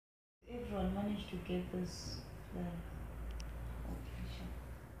managed to get this flag. Okay, sure.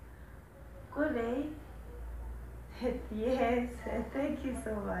 Good day. Yes, thank you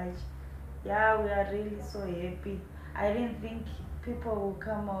so much. Yeah, we are really so happy. I didn't think people will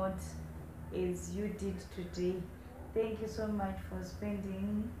come out as you did today. Thank you so much for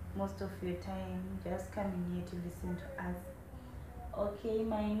spending most of your time just coming here to listen to us. Okay,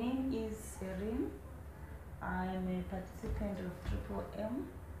 my name is Serine. I'm a participant of Triple M.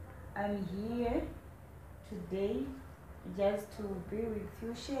 I'm here today just to be with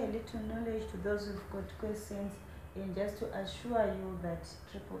you, share a little knowledge to those who've got questions, and just to assure you that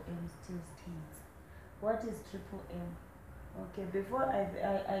Triple M still stands. What is Triple M? Okay, before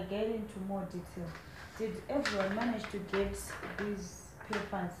I get into more detail, did everyone manage to get these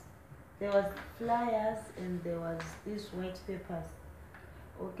papers? There was flyers and there was these white papers.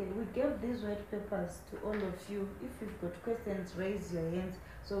 Okay, we gave these white papers to all of you. If you've got questions, raise your hands.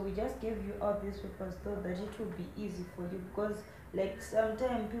 So we just gave you all these papers so that it will be easy for you, because like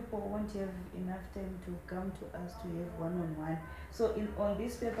sometimes people won't have enough time to come to us to have one-on-one. So on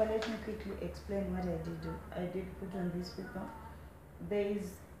this paper, let me quickly explain what I did. I did put on this paper. There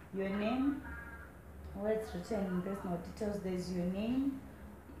is your name, where it's written in personal details. There's your name,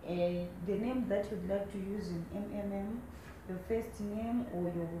 the name that you'd like to use in MMM, your first name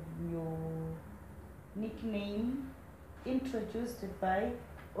or your nickname, introduced by.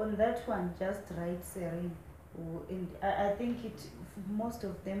 On that one, just write Serine. And I think most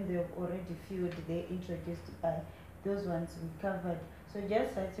of them they have already filled. They introduced by. Those ones we covered. So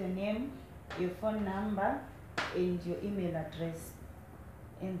just write your name, your phone number, and your email address,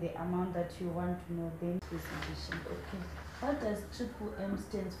 and the amount that you want to know. Then specification. Okay. What does Triple M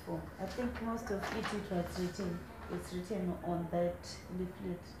stands for? I think most of it was written. It's written on that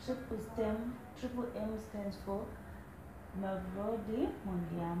leaflet. Triple M stands for Mavrodi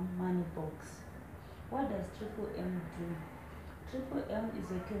Mondiam Money Box. What does Triple M do? Triple M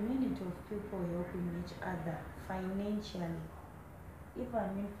is a community of people helping each other financially. If I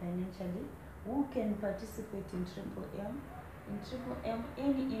mean financially, who can participate in Triple M? In Triple M,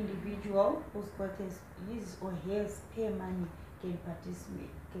 any individual who's got his or her spare money can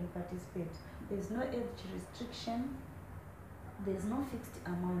participate. There's no age restriction. There's no fixed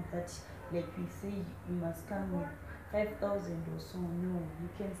amount that, like we say, you must come with 5,000 or so. No, you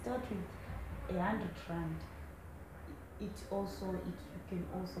can start with 100 rand. You can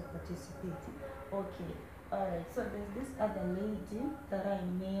also participate. Okay, alright. So there's this other lady that I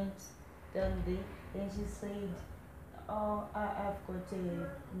met down there, and she said, "Oh, I've got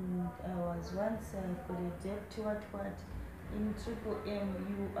I was once, I've got a debt, what? In Triple M,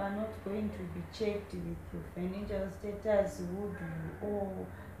 you are not going to be checked with your financial status. Who do you owe?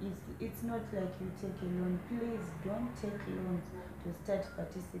 It's not like you take a loan. Please don't take loans to start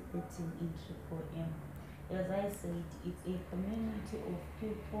participating in Triple M." As I said, it's a community of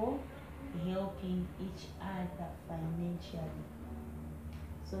people helping each other financially.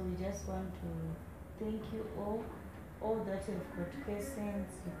 So we just want to thank you all that have got questions.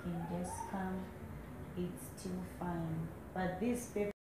 You can just come, it's still fine. But this paper